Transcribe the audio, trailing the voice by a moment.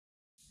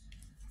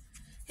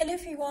Hello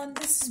everyone,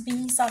 this is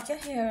me, Sadia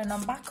here, and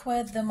I'm back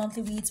with the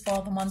monthly reads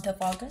for the month of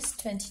August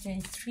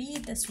 2023.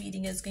 This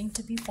reading is going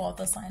to be for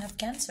the sign of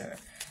Cancer.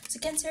 So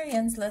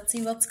Cancerians, let's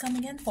see what's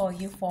coming in for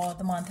you for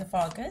the month of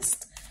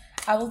August.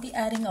 I will be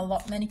adding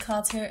many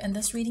cards here in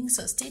this reading,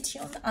 so stay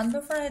tuned. And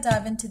before I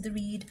dive into the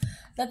read,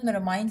 let me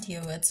remind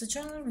you, it's a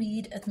general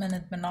read. It may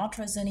not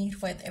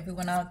resonate with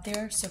everyone out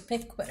there, so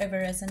pick whatever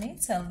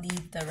resonates and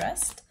leave the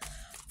rest.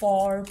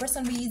 For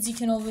personal reads, you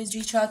can always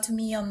reach out to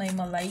me on my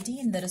email ID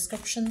in the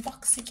description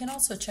box. You can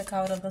also check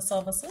out other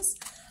services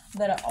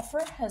that I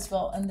offer as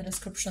well in the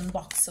description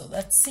box. So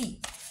let's see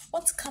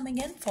what's coming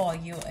in for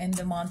you in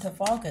the month of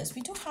August.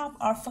 We do have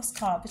our first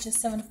card, which is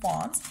Seven of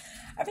Wands.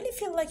 I really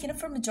feel like,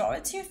 for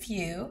majority of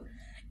you,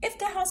 if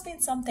there has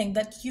been something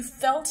that you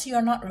felt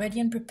you're not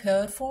ready and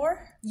prepared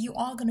for, you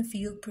are going to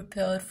feel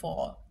prepared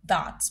for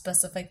that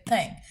specific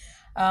thing.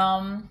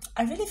 I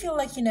really feel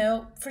like,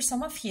 for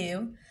some of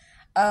you,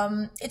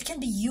 it can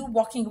be you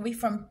walking away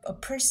from a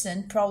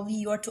person probably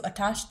you are too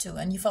attached to,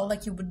 and you felt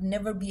like you would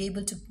never be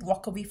able to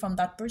walk away from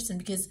that person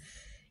because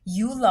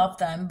you love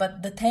them,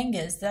 but the thing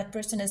is that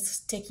person is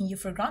taking you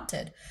for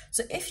granted.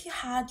 So if you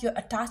had your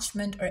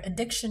attachment or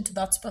addiction to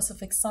that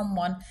specific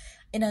someone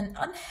in an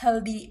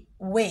unhealthy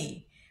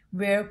way,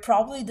 where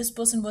probably this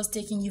person was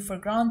taking you for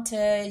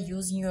granted,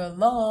 using your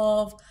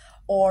love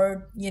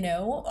or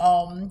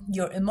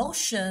your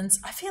emotions,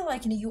 I feel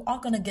like you are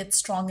going to get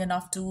strong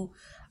enough to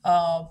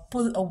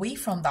pull away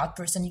from that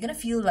person. You're gonna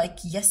feel like,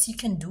 yes, you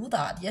can do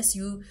that. Yes,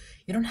 you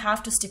don't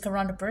have to stick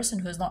around a person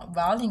who is not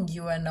valuing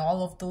you and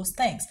all of those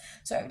things.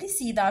 So I really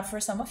see that for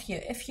some of you,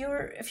 if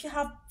you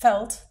have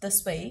felt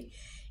this way,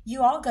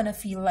 you are gonna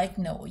feel like,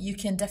 no, you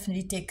can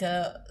definitely take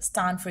a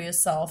stand for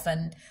yourself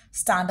and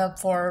stand up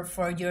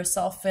for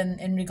yourself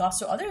in regards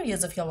to other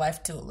areas of your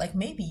life too. Like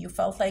maybe you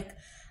felt like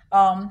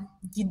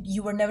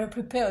you were never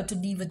prepared to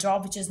leave a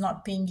job which is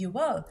not paying you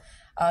well.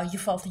 You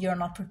felt you're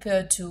not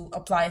prepared to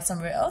apply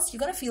somewhere else. You're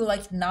going to feel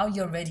like now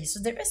you're ready.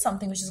 So there is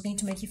something which is going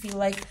to make you feel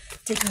like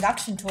taking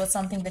action towards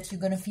something that you're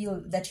going to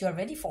feel that you're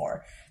ready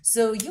for.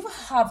 So you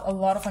have a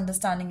lot of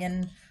understanding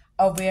and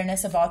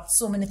awareness about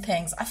so many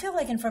things. I feel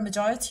like for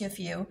majority of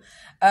you,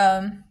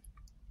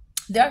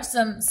 there are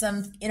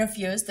some inner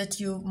fears that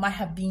you might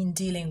have been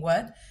dealing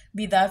with,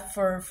 be that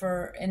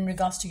for in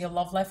regards to your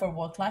love life or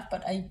work life.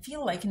 But I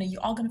feel like you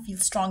are going to feel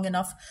strong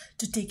enough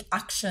to take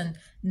action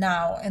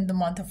now in the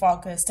month of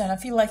August. And I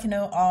feel like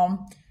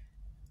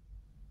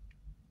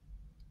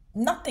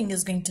nothing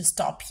is going to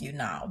stop you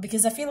now,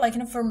 because I feel like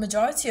for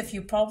majority of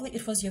you, probably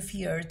it was your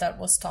fear that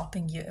was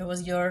stopping you. It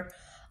was your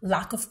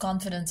lack of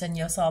confidence in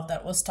yourself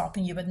that was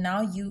stopping you. But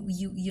now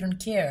you don't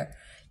care.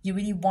 You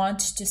really want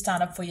to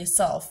stand up for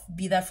yourself,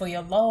 be that for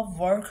your love,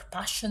 work,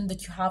 passion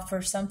that you have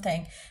for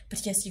something.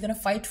 But yes, you're gonna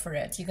fight for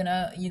it. You're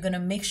gonna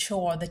make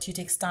sure that you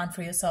take stand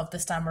for yourself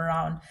this time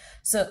around.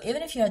 So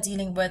even if you are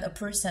dealing with a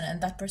person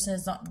and that person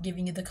is not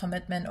giving you the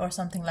commitment or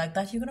something like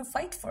that, you're gonna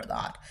fight for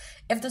that.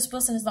 If this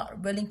person is not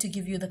willing to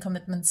give you the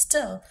commitment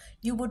still,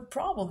 you would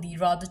probably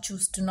rather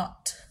choose to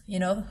not,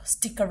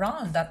 stick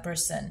around that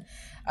person.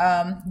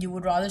 You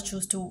would rather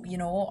choose to,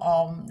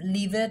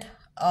 leave it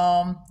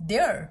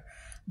there.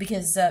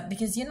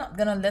 Because you're not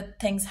gonna let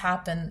things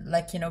happen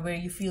like where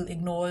you feel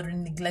ignored or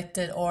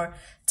neglected or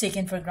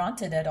taken for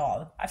granted at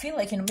all. I feel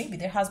like maybe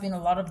there has been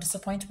a lot of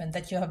disappointment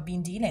that you have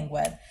been dealing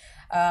with,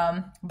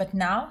 but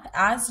now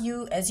as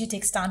you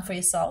take stand for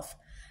yourself,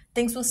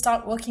 things will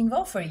start working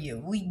well for you.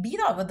 We be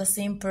that with the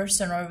same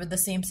person or with the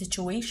same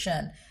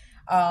situation,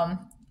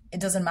 it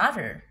doesn't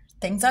matter.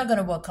 Things are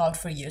gonna work out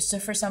for you. So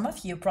for some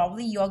of you,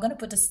 probably you are gonna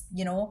put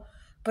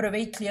a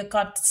very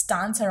clear-cut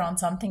stance around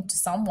something to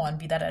someone,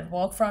 be that at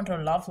work front or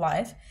love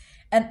life.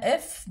 And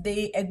if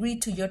they agree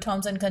to your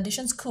terms and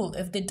conditions, cool.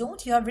 If they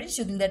don't, you are ready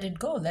to let it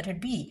go, let it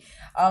be.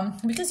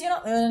 Because you're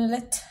not going to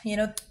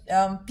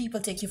let, people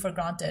take you for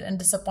granted and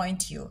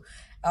disappoint you.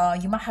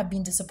 You might have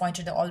been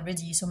disappointed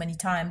already so many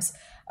times.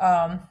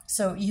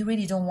 So you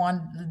really don't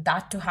want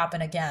that to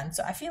happen again.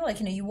 So I feel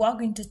like, you are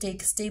going to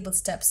take stable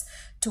steps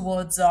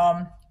towards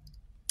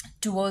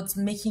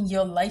making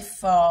your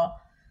life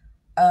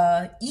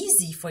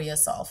easy for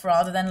yourself,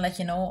 rather than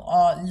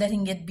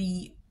letting it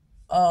be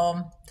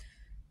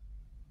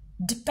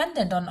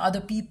dependent on other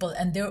people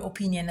and their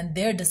opinion and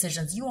their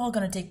decisions. You are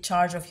going to take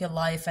charge of your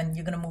life and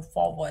you're going to move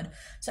forward.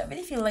 So I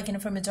really feel like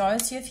for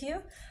majority of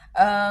you,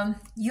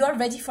 you are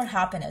ready for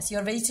happiness.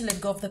 You're ready to let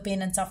go of the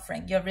pain and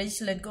suffering. You're ready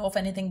to let go of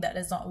anything that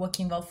is not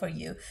working well for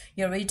you.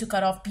 You're ready to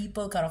cut off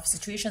people, cut off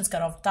situations,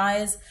 cut off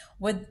ties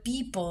with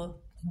people,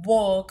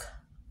 work,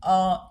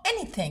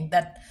 anything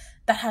that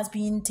has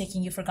been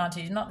taking you for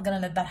granted. You're not going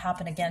to let that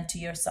happen again to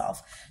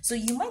yourself. So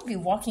you might be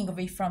walking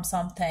away from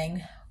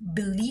something,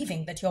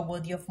 believing that you're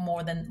worthy of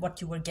more than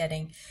what you were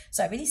getting.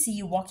 So I really see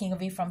you walking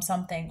away from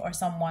something or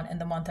someone in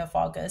the month of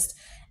August.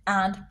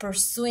 and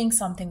pursuing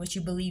something which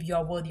you believe you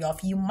are worthy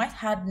of. You might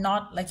had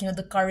not like,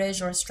 the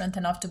courage or strength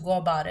enough to go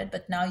about it,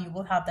 but now you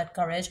will have that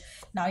courage.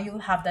 Now you will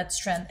have that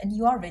strength and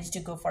you are ready to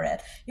go for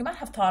it. You might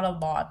have thought a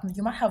lot.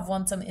 You might have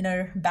won some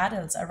inner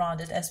battles around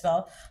it as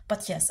well.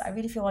 But yes, I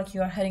really feel like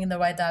you are heading in the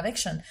right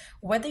direction.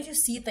 Whether you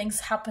see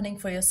things happening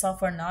for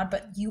yourself or not,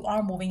 but you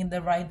are moving in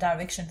the right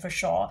direction for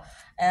sure.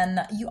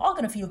 And you are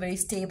going to feel very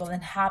stable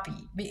and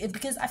happy,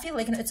 because I feel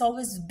like, it's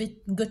always a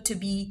bit good to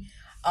be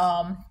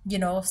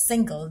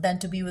single than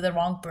to be with the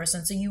wrong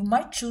person. So you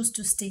might choose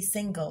to stay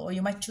single, or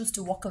you might choose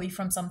to walk away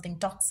from something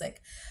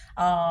toxic,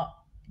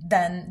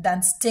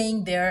 than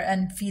staying there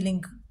and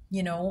feeling,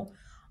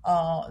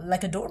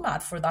 like a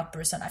doormat for that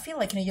person. I feel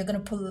like, you're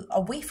going to pull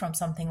away from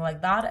something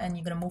like that, and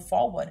you're going to move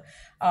forward,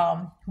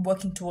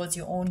 working towards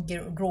your own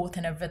growth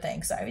and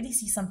everything. So I really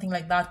see something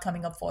like that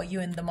coming up for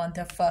you in the month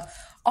of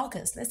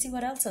August. Let's see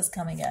what else is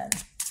coming in.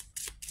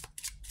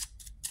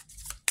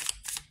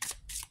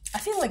 I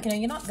feel like,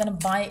 you're not going to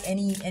buy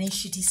any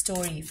shitty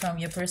story from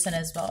your person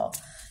as well.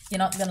 You're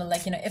not going to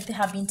like, if they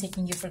have been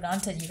taking you for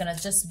granted, you're going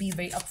to just be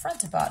very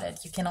upfront about it.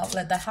 You cannot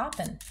let that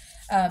happen.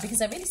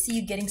 Because I really see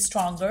you getting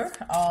stronger,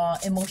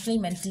 emotionally,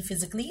 mentally,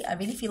 physically. I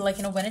really feel like,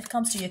 when it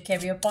comes to your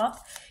career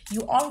path,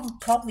 you are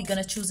probably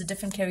going to choose a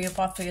different career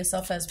path for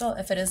yourself as well.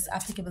 If it is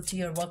applicable to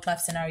your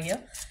work-life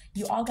scenario,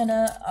 you are going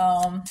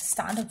to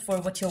stand up for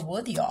what you're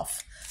worthy of.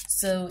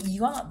 So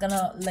you are not going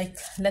to like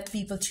let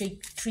people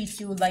treat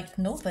you like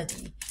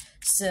nobody.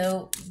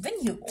 So when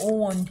you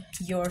own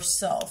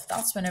yourself,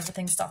 that's when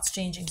everything starts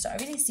changing. So I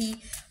really see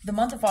the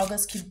month of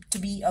August to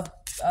be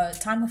a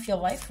time of your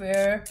life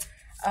where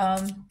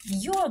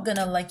you are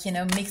gonna like,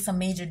 make some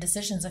major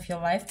decisions of your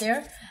life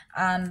there,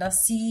 and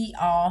see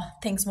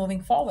things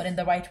moving forward in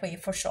the right way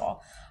for sure.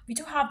 We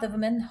do have the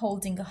women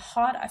holding a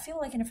heart. I feel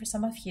like, for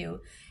some of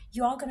you,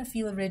 you are going to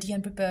feel ready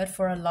and prepared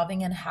for a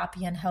loving and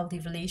happy and healthy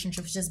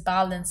relationship, which is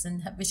balanced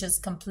and which is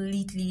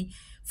completely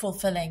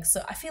fulfilling.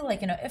 So I feel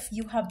like, if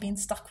you have been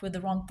stuck with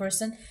the wrong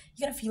person,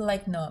 you're going to feel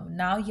like, no,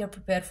 now you're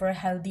prepared for a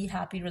healthy,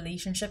 happy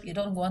relationship. You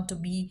don't want to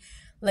be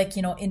like,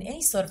 in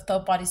any sort of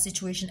third party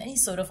situation, any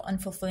sort of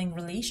unfulfilling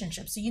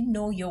relationship. So you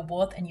know your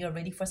worth and you're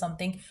ready for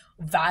something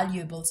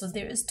valuable. So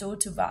there is door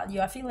to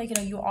value. I feel like,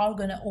 you are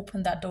going to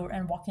open that door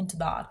and walk into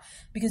that,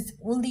 because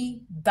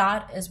only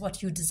that is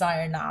what you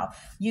desire now.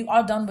 You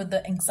are done with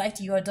the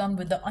anxiety. You are done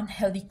with the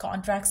unhealthy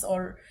contracts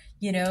or,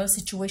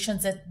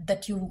 situations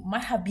that you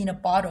might have been a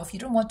part of. You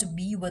don't want to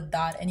be with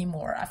that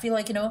anymore. I feel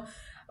like,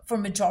 for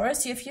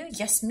majority of you,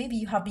 yes, maybe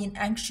you have been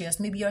anxious,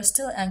 maybe you're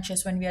still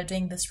anxious when we are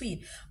doing this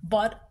read,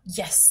 but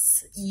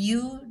yes,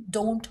 you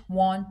don't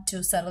want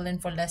to settle in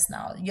for less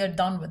now. You're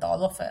done with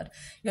all of it.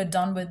 You're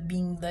done with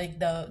being like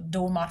the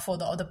doormat for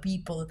the other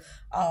people,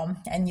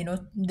 and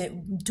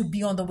to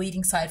be on the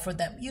waiting side for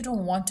them. You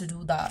don't want to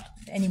do that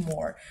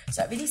anymore.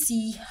 So I really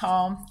see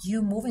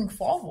you moving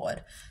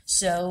forward.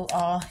 So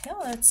yeah,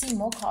 let's see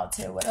more cards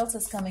here. What else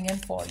is coming in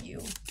for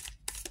you?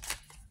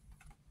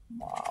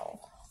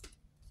 Wow.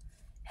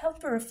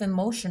 Helper of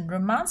emotion.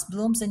 Romance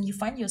blooms and you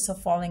find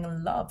yourself falling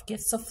in love.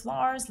 Gifts of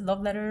flowers,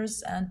 love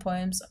letters, and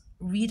poems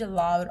read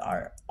aloud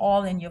are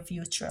all in your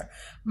future.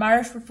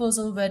 Marriage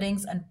proposal,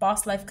 weddings, and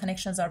past life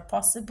connections are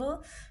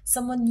possible.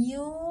 Someone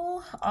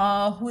new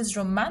who is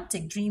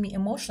romantic, dreamy,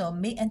 emotional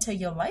may enter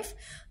your life.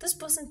 This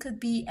person could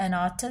be an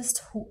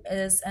artist who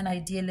is an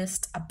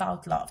idealist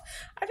about love.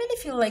 I really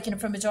feel like,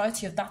 for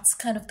majority of that's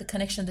kind of the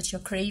connection that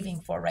you're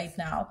craving for right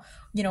now,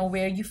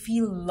 where you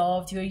feel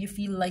loved, where you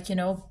feel like,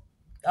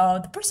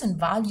 the person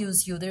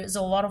values you. There is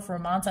a lot of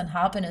romance and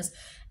happiness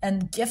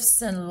and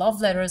gifts and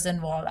love letters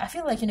involved. I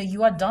feel like,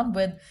 you are done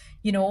with,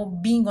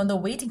 being on the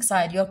waiting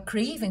side. You're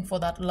craving for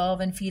that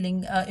love and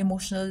feeling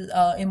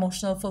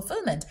emotional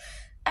fulfillment.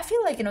 I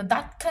feel like,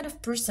 that kind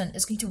of person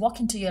is going to walk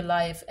into your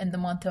life in the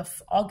month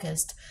of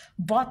August.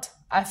 But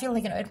I feel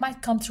like, it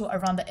might come through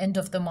around the end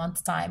of the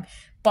month time.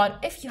 But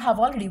if you have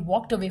already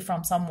walked away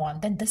from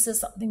someone, then this is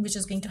something which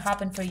is going to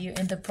happen for you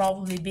in the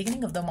probably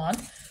beginning of the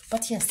month.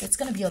 But yes, it's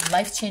going to be a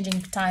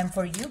life-changing time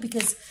for you,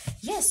 because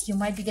yes, you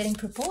might be getting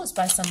proposed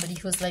by somebody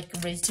who's like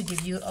ready to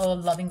give you a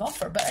loving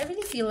offer. But I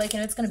really feel like,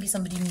 it's going to be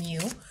somebody new,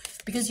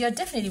 because you're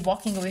definitely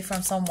walking away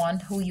from someone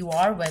who you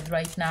are with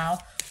right now,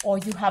 or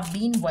you have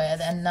been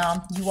with, and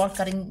you are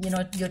cutting,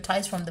 your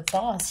ties from the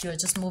past. You're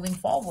just moving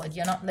forward.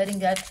 You're not letting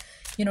that,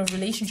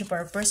 relationship or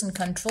a person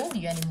control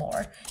you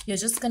anymore. You're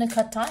just going to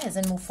cut ties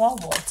and move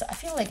forward. So I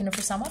feel like,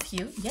 for some of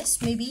you,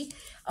 yes, maybe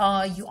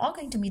you are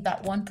going to meet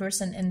that one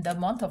person in the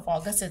month of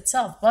August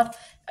itself. But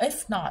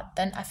if not,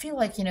 then I feel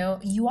like,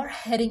 you are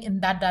heading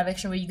in that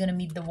direction where you're going to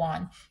meet the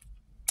one.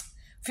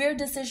 For your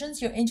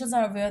decisions, your angels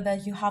are aware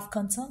that you have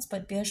concerns,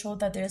 but be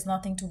assured that there is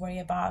nothing to worry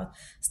about.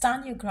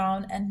 Stand your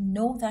ground and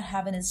know that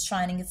heaven is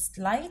shining its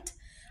light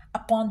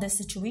upon this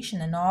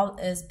situation and all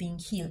is being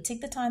healed. Take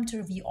the time to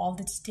review all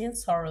the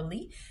details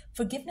thoroughly.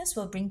 Forgiveness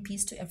will bring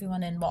peace to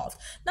everyone involved.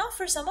 Now,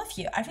 for some of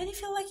you, I really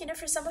feel like,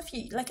 for some of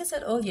you, like I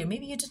said earlier,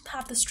 maybe you didn't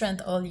have the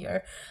strength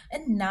earlier.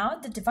 And now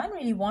the divine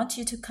really wants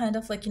you to kind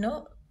of like,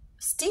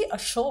 stay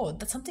assured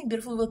that something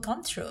beautiful will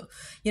come through.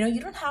 You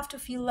don't have to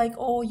feel like,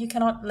 oh, you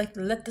cannot like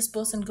let this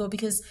person go,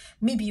 because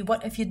maybe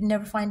what if you'd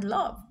never find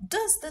love?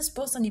 Does this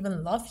person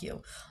even love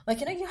you?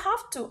 You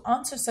have to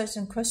answer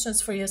certain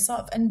questions for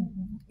yourself.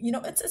 And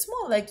it's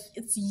more like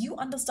it's you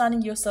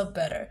understanding yourself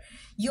better,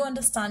 you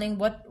understanding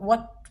what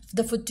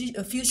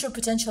the future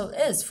potential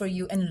is for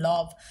you in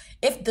love.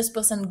 If this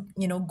person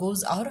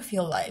goes out of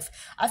your life,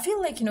 I feel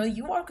like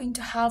you are going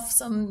to have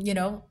some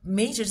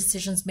major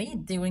decisions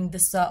made during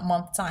this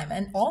month time,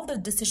 and all the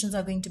decisions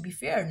are going to be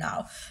fair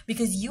now,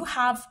 because you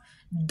have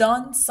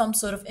done some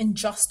sort of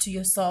injustice to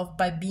yourself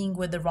by being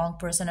with the wrong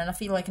person. And I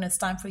feel like it's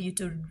time for you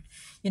to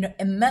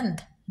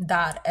amend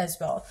that as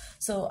well.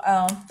 So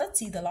let's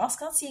see the last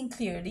card, seeing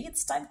clearly.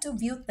 It's time to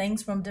view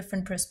things from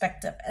different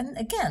perspective. And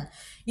again,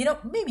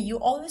 maybe you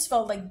always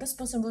felt like this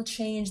person will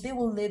change, they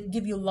will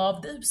give you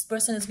love, this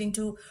person is going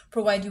to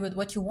provide you with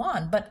what you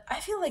want. But I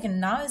feel like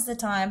now is the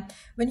time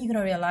when you're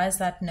going to realize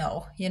that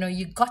no,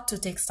 you got to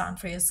take stand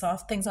for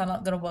yourself. Things are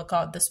not going to work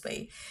out this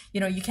way.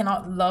 You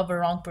cannot love a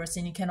wrong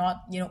person, you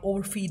cannot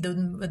overfeed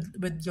them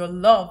with your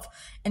love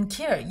and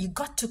care. You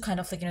got to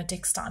kind of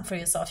take stand for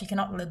yourself. You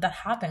cannot let that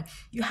happen.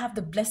 You have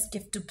the blessed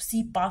gift to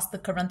see past the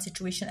current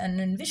situation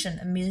and envision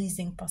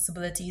amazing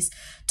possibilities.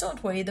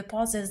 Don't worry, the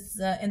pauses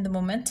in the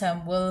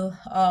momentum will,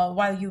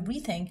 while you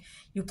rethink,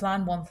 you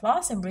plan one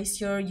class, embrace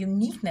your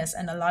uniqueness,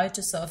 and allow it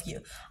to serve you.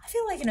 I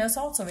feel like it's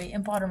also very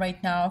important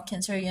right now,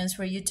 Cancerians,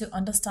 for you to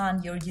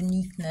understand your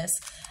uniqueness,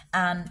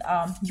 and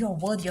you're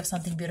worthy of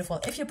something beautiful.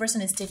 If your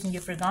person is taking you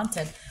for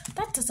granted,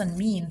 that doesn't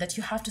mean that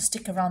you have to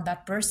stick around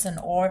that person,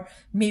 or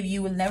maybe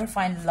you will never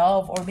find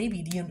love, or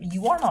maybe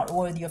you are not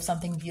worthy of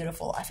something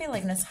beautiful. I feel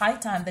like it's high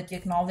time that you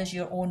acknowledge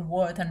your own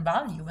worth and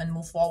value and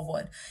move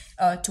forward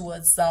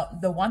towards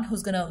the one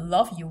who's gonna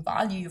love you,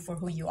 value you for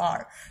who you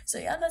are. So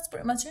yeah, that's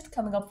pretty much it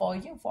coming up for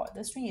you for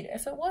this read.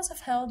 If it was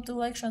of help, do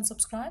like, share, and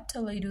subscribe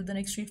till I do the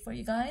next read for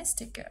you guys.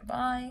 Take care.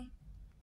 Bye.